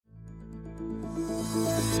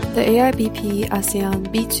The AIBP ASEAN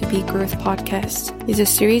B2B Growth Podcast is a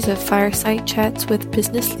series of fireside chats with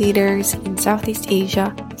business leaders in Southeast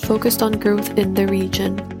Asia focused on growth in the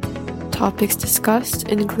region. Topics discussed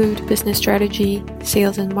include business strategy,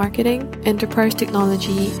 sales and marketing, enterprise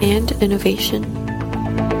technology, and innovation.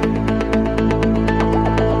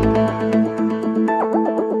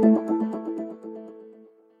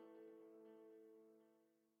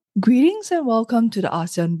 Greetings and welcome to the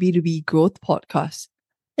ASEAN B2B Growth Podcast.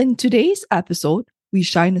 In today's episode, we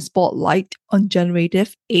shine a spotlight on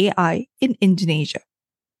generative AI in Indonesia.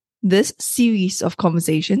 This series of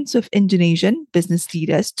conversations with Indonesian business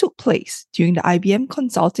leaders took place during the IBM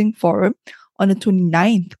Consulting Forum on the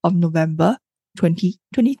 29th of November,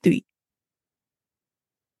 2023.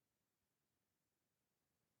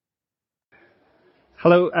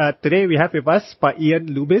 Hello, today we have with us Pak Ian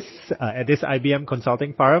Lubis at this IBM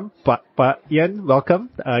Consulting Forum. Pak Ian, welcome.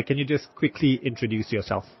 Can you just quickly introduce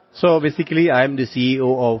yourself? So basically, I'm the CEO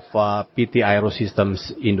of PT Aero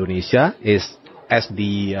Systems Indonesia, as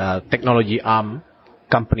the technology arm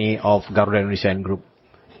company of Garuda Indonesia Group.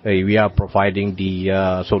 We are providing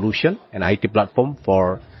the solution and IT platform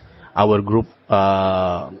for our group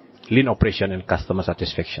lean operation and customer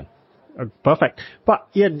satisfaction. Perfect. But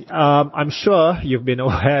Ian, I'm sure you've been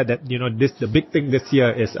aware that, the big thing this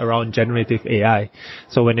year is around generative AI.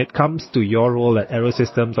 So when it comes to your role at Aero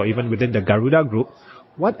Systems or even within the Garuda Group,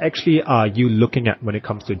 what actually are you looking at when it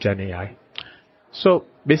comes to Gen AI? So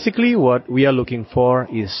basically what we are looking for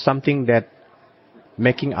is something that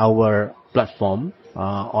making our platform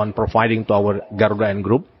on providing to our Garuda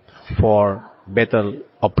Group for better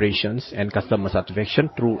operations and customer satisfaction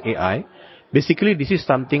through AI. Basically, this is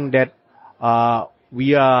something that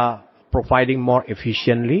we are providing more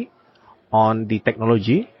efficiently on the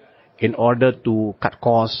technology in order to cut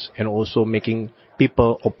costs and also making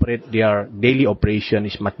people operate their daily operation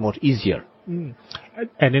is much more easier.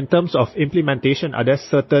 And in terms of implementation, are there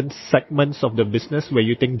certain segments of the business where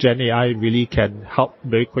you think Gen AI really can help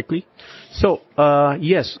very quickly? So,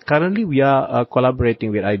 yes, currently we are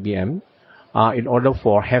collaborating with IBM in order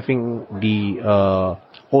for having the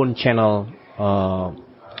own channel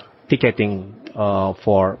ticketing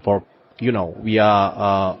for we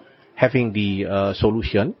are having the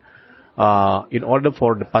solution in order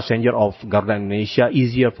for the passenger of Garuda Indonesia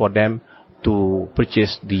easier for them to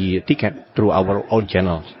purchase the ticket through our own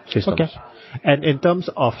channel systems. Okay. And in terms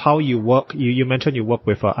of how you work, you mentioned you work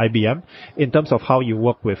with IBM. In terms of how you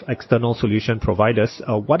work with external solution providers,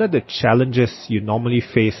 what are the challenges you normally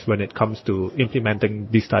face when it comes to implementing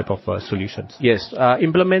these type of solutions? Yes,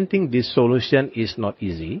 implementing this solution is not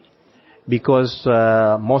easy because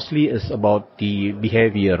mostly it's about the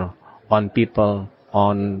behavior on people,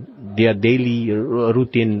 on their daily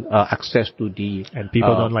routine access to the... And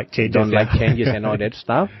people don't like changes. And all that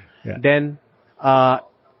stuff. Yeah. Then,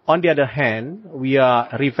 on the other hand, we are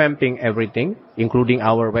revamping everything, including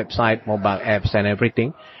our website, mobile apps, and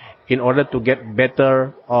everything, in order to get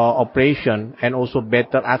better operation and also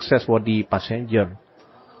better access for the passenger.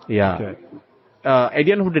 Yeah. Okay. At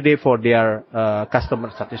the end of the day, for their customer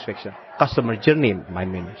satisfaction, customer journey, I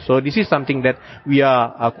mean. So this is something that we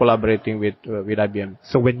are collaborating with IBM.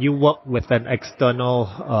 So when you work with an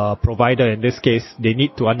external provider, in this case, they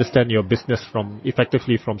need to understand your business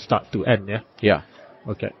effectively from start to end, yeah? Yeah.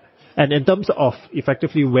 Okay. And in terms of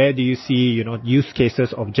effectively, where do you see, use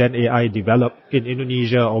cases of Gen AI develop in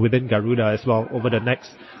Indonesia or within Garuda as well over the next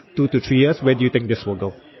 2 to 3 years? Where do you think this will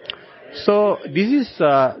go? So this is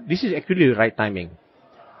actually the right timing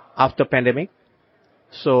after pandemic.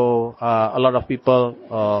 So a lot of people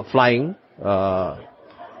flying. Air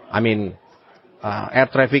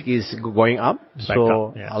traffic is going up.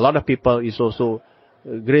 A lot of people is also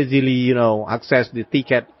gradually access the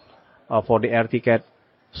ticket for the air ticket.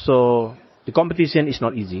 So the competition is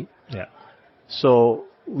not easy. Yeah. So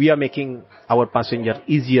we are making our passenger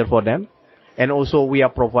easier for them, and also we are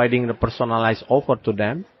providing the personalized offer to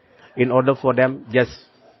them, in order for them just,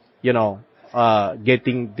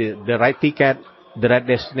 getting the right ticket, the right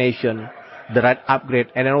destination, the right upgrade,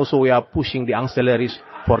 and then also we are pushing the ancillaries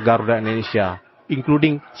for Garuda Indonesia,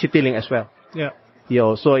 including Citylink as well. Yeah.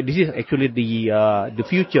 So this is actually the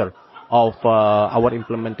future of our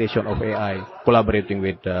implementation of AI, collaborating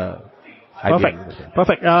with IBM.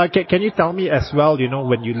 Perfect. Can you tell me as well,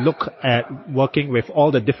 when you look at working with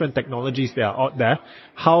all the different technologies that are out there,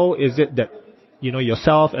 how is it that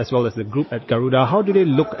yourself as well as the group at Garuda, how do they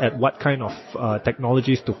look at what kind of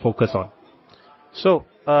technologies to focus on? So,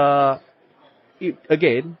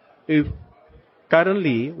 if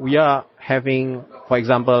currently we are having, for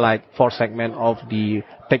example, like 4 segments of the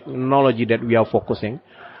technology that we are focusing.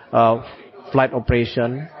 flight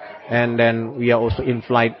operation, and then we are also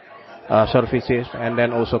in-flight services, and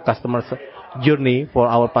then also customer journey for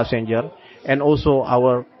our passenger, and also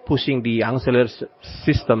our pushing the ancillary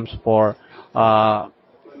systems for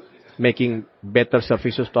making better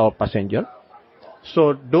services to our passenger.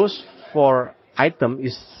 So those 4 items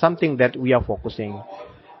is something that we are focusing.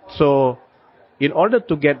 So in order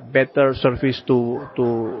to get better service to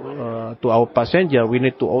our passenger, we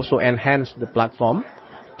need to also enhance the platform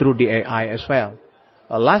through the AI as well.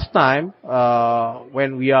 Last time,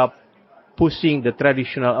 when we are pushing the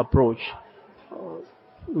traditional approach,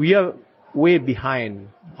 we are way behind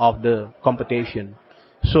of the competition.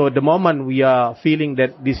 So the moment we are feeling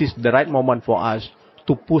that this is the right moment for us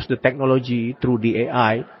to push the technology through the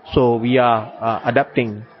AI, so we are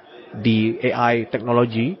adapting the AI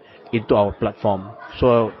technology into our platform.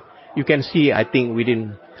 So you can see, I think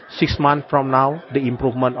within 6 months from now, the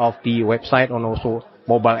improvement of the website and also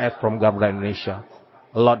mobile app from Garuda Indonesia.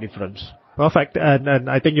 A lot difference. Perfect. And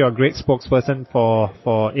I think you're a great spokesperson for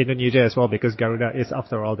Indonesia as well, because Garuda is,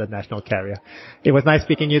 after all, the national carrier. It was nice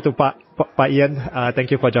speaking to Pak Ian. Thank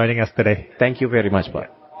you for joining us today. Thank you very much, Pak.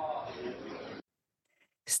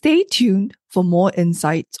 Stay tuned for more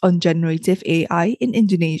insights on generative AI in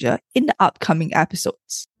Indonesia in the upcoming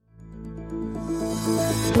episodes.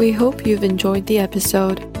 We hope you've enjoyed the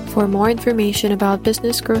episode. For more information about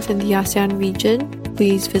business growth in the ASEAN region,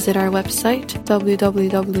 please visit our website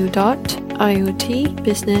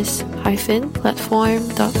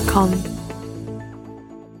www.iotbusiness-platform.com.